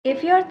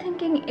If you're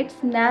thinking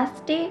it's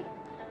nasty,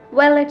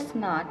 well, it's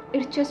not.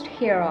 It's just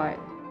hair oil.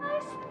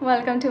 Guys,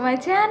 welcome to my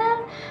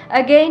channel.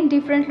 Again,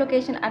 different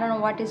location. I don't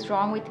know what is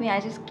wrong with me. I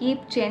just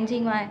keep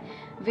changing my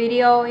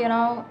video,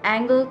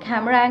 angle,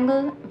 camera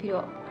angle,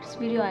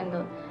 video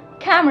angle,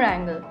 camera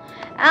angle.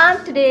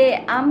 And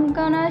today I'm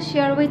gonna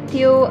share with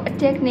you a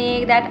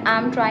technique that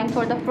I'm trying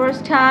for the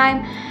first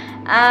time.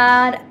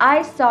 And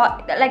I saw,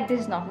 like,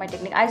 this is not my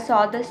technique. I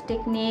saw this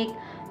technique,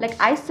 like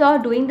I saw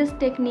doing this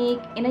technique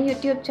in a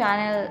YouTube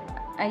channel,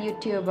 a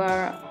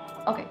YouTuber.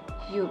 Okay,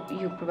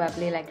 you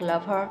probably like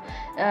love her.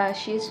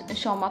 She's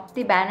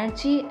Shomapti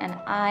Banerjee, and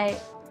I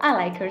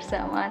like her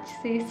so much.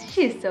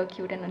 She's so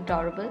cute and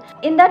adorable.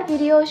 In that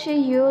video, she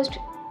used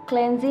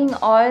cleansing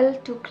oil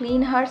to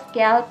clean her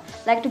scalp,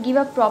 like to give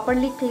a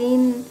properly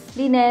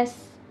cleanliness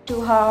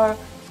to her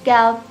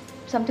scalp,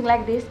 something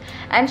like this.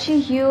 And she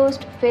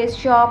used Face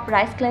Shop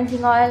rice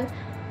cleansing oil.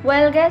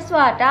 Well, guess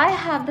what? I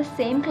have the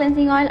same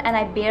cleansing oil and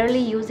I barely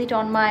use it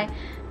on my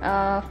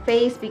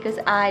face because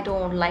I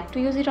don't like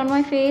to use it on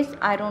my face.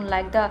 I don't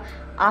like the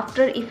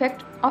after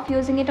effect of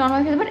using it on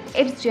my face, but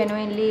it's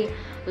genuinely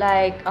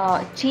like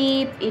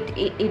cheap.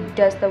 It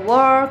does the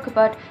work,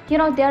 but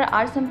there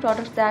are some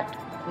products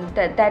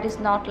that is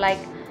not like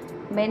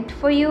meant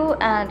for you,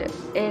 and it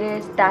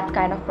is that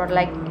kind of product,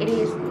 like it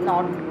is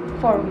not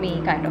for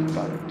me kind of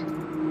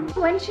product.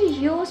 When she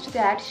used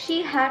that,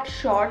 she had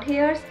short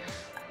hairs,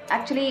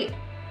 actually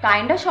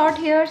kinda short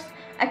hairs.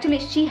 Actually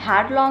she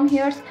had long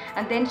hairs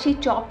and then she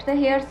chopped the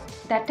hairs.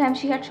 That time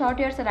she had short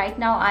hairs. Right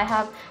now I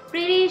have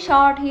pretty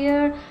short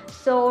hair,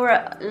 so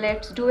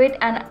let's do it.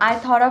 And I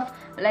thought of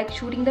like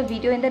shooting the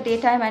video in the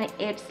daytime, and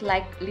it's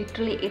like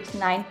literally it's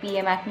 9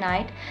 p.m. at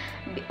night,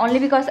 only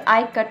because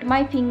I cut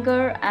my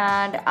finger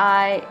and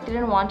I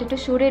didn't want to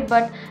shoot it,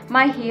 but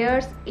my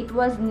hairs, it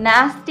was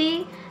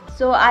nasty,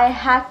 so I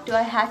had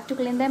to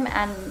clean them.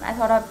 And I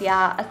thought of,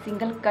 yeah, a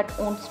single cut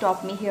won't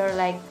stop me here,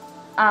 like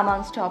I'm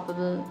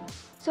unstoppable.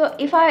 So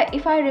if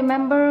I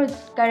remember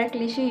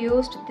correctly, she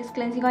used this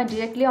cleansing oil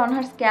directly on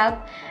her scalp,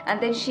 and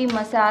then she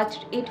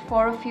massaged it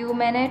for a few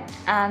minutes,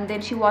 and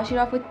then she washed it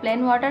off with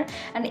plain water.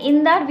 And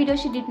in that video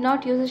she did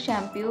not use a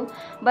shampoo,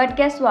 but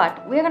guess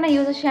what, we're gonna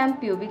use a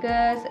shampoo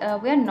because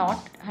we are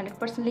not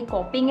 100%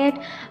 copying it,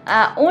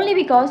 only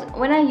because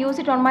when I use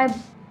it on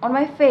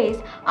my face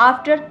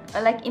after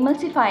like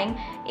emulsifying,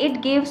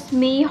 it gives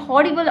me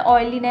horrible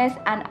oiliness,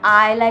 and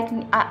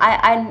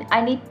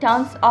I need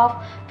tons of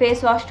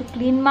face wash to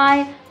clean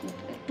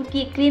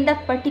clean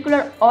that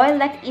particular oil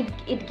that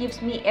it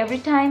gives me every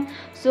time.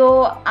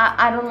 So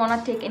I don't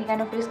want to take any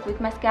kind of risk with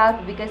my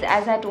scalp, because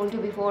as I told you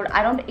before,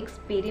 I don't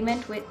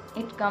experiment when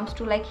it comes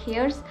to like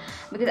hairs,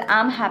 because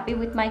I'm happy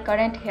with my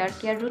current hair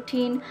care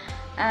routine.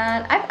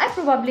 And I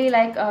probably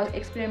like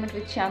experiment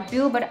with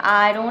shampoo, but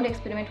I don't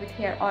experiment with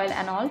hair oil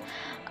and all.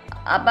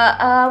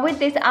 But with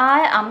this,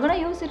 I'm gonna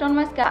use it on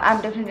my scalp.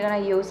 I'm definitely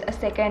gonna use a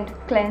second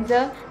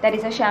cleanser, that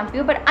is a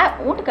shampoo, but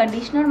I won't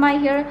conditioner my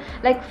hair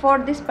like for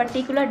this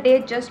particular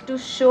day, just to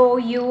show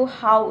you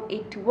how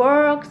it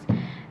works.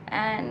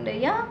 And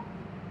yeah,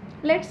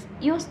 let's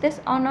use this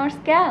on our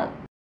scalp.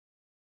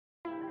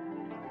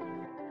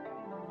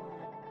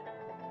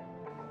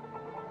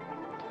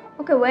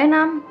 Okay, when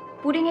I'm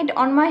putting it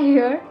on my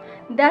hair,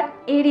 that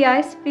area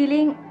is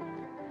feeling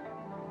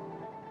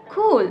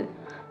cool.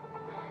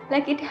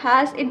 Like it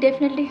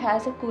definitely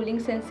has a cooling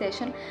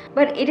sensation,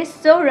 but it is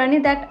so runny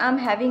that I'm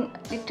having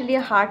literally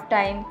a hard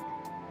time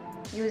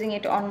using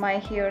it on my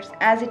hairs,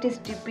 as it is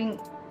dripping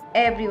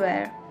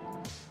everywhere.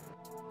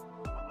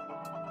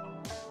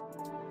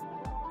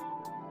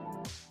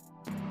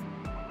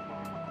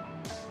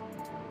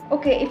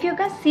 Okay, if you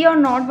can see or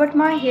not, but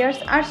my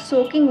hairs are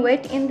soaking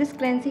wet in this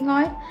cleansing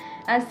oil,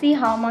 and see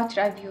how much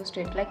I've used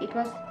it. Like it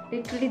was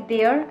literally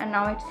there and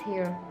now it's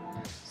here.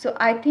 So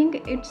I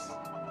think it's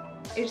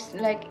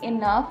like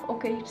enough.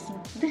 Okay,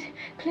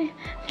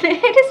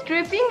 it is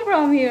dripping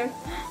from here.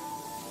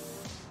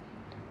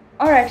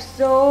 Alright,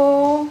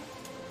 so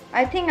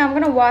I think I'm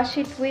gonna wash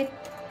it with,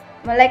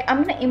 like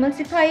I'm gonna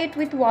emulsify it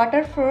with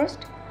water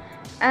first,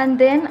 and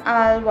then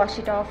I'll wash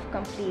it off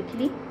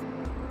completely.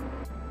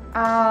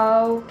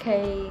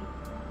 Okay,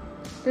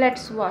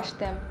 let's wash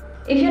them.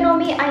 If you know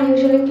me, I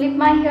usually clip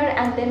my hair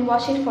and then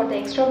wash it for the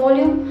extra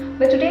volume,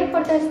 but today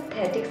for the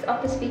aesthetics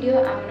of this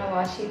video, I'm gonna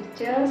wash it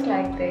just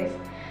like this,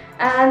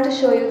 and to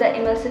show you the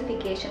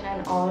emulsification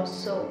and all.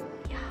 So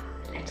yeah,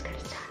 let's get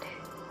started.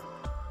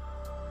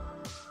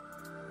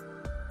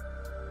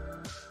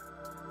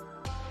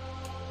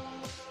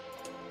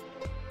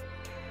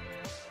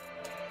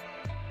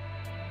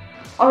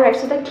 Alright,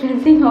 so the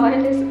cleansing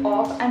oil is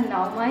off, and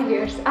now my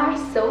hairs are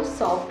so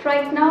soft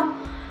right now.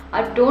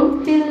 I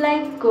don't feel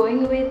like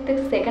going with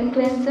the second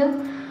cleanser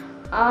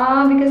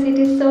because it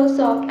is so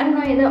soft. I don't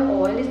know either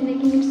oil is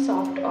making it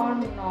soft or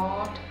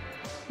not,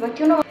 but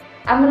you know,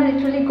 I'm gonna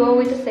literally go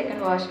with the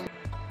second wash.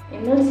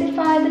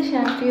 Emulsify the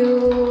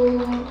shampoo.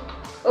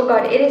 Oh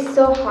god, it is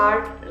so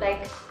hard,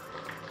 like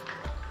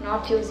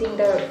not using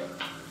the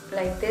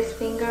like this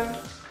finger.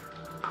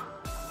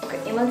 Okay,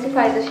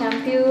 emulsify the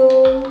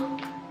shampoo,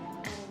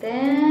 and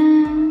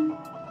then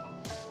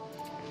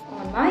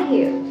on my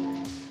hair.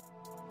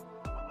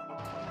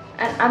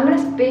 And I'm gonna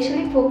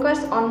specially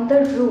focus on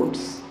the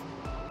roots.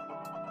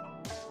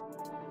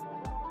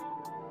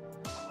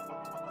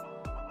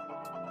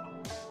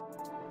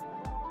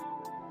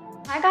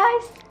 Hi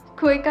guys,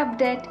 quick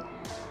update.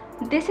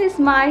 This is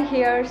my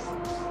hairs.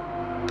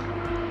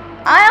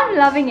 I am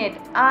loving it.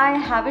 I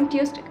haven't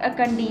used a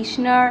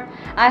conditioner.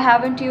 I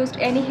haven't used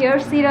any hair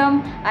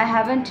serum. I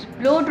haven't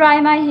blow dry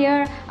my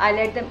hair. I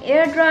let them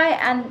air dry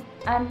and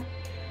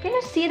can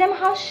you see them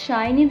how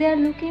shiny they are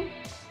looking?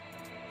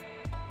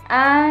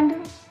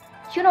 And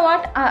you know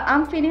what?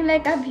 I'm feeling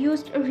like I've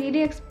used a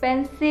really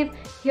expensive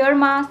hair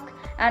mask,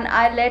 and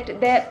I let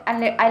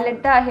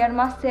the hair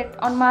mask sit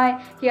on my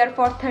hair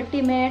for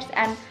 30 minutes,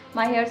 and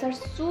my hairs are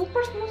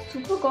super smooth,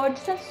 super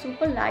gorgeous, and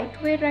super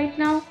lightweight right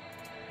now.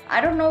 I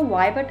don't know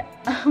why, but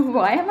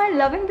why am I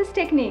loving this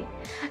technique?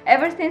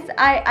 Ever since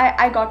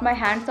I got my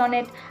hands on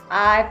it,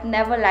 I've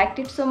never liked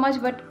it so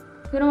much, but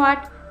you know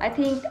what? I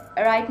think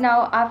right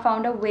now I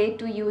found a way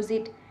to use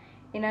it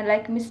in a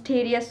like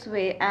mysterious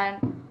way,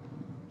 and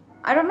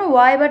I don't know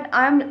why, but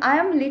I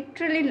am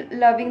literally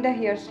loving the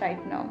hairs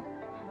right now.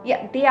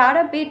 Yeah, they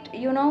are a bit,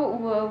 you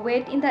know,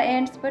 wet in the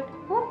ends, but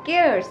who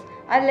cares?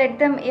 I let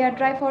them air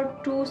dry for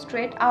 2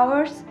 straight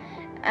hours,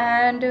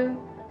 and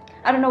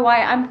I don't know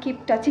why I'm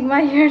keep touching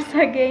my hairs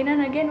again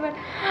and again, but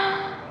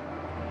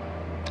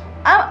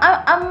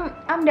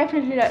I'm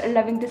definitely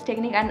loving this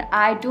technique, and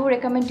I do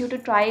recommend you to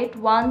try it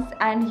once,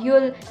 and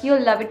you'll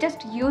love it.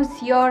 Just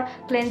use your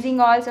cleansing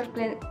oils or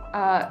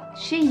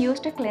she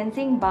used a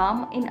cleansing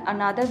balm in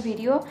another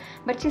video,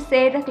 but she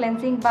said a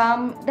cleansing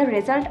balm, the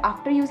result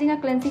after using a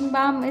cleansing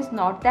balm is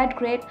not that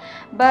great,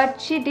 but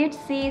she did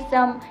see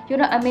some, you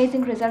know,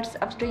 amazing results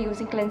after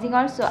using cleansing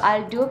oil. So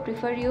I'll do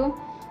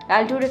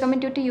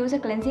recommend you to use a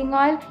cleansing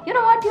oil. You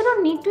know what? You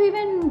don't need to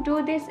even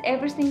do this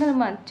every single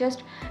month.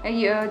 Just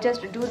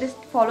do this,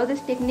 follow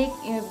this technique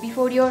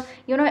before your,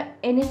 you know,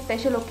 any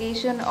special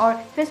occasion or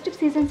festive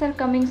seasons are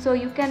coming. So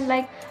you can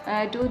like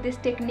do this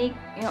technique,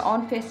 you know,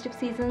 on festive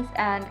seasons,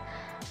 and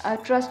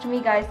trust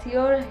me guys,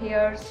 your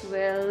hairs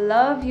will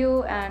love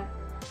you. And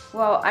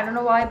wow, I don't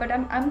know why, but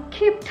I'm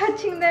keep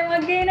touching them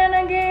again and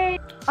again.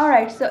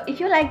 Alright, so if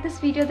you like this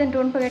video, then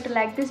don't forget to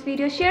like this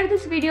video, share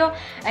this video,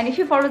 and if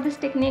you follow this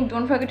technique,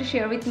 don't forget to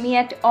share with me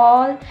at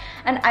all.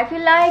 And I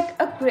feel like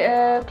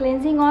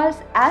cleansing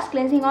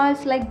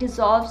oils like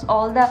dissolves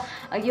all the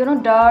you know,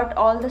 dirt,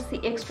 all the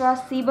extra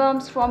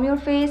sebums from your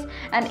face,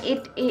 and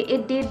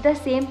it did the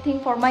same thing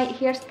for my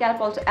hair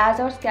scalp also, as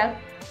our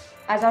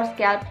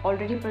scalp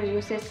already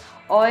produces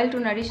oil to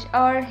nourish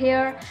our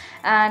hair,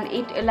 and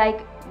it like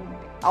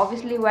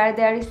obviously where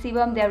there is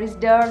sebum, there is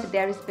dirt,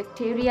 there is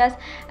bacteria,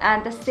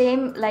 and the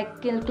same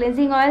like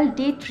cleansing oil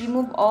did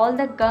remove all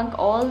the gunk,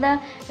 all the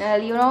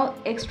you know,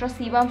 extra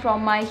sebum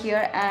from my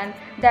hair, and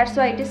that's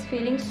why it is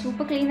feeling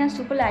super clean and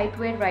super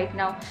lightweight right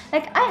now.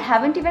 Like I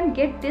haven't even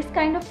get this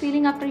kind of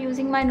feeling after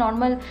using my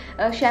normal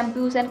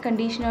shampoos and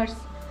conditioners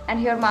and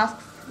hair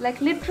masks.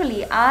 Like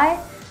literally I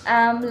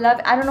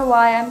don't know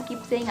why I'm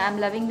keep saying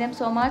I'm loving them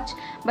so much,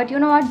 but you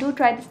know what, do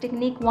try this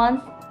technique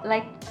once.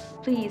 Like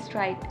please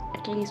try it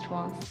at least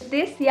once.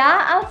 This,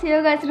 yeah, I'll see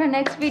you guys in the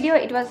next video.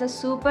 It was a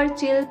super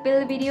chill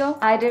pill video.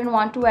 I didn't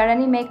want to wear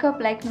any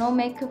makeup, like no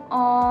makeup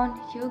on,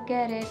 you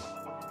get it,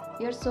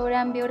 you're so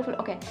damn beautiful.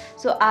 Okay,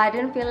 so I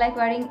didn't feel like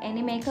wearing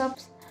any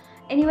makeups.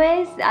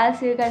 Anyways, I'll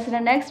see you guys in the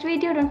next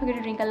video. Don't forget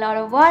to drink a lot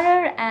of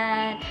water,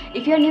 and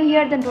if you're new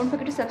here, then don't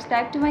forget to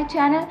subscribe to my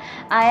channel.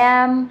 I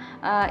am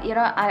you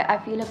know, I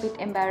feel a bit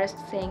embarrassed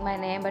saying my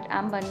name, but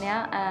I'm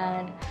Banya,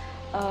 and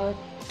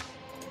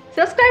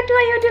subscribe to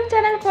my YouTube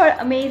channel for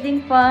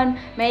amazing fun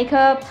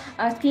makeup,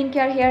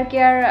 skincare, hair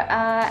care,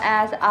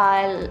 as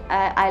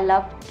I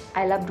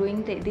love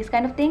doing these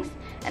kind of things.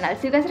 And I'll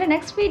see you guys in the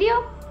next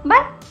video.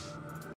 Bye.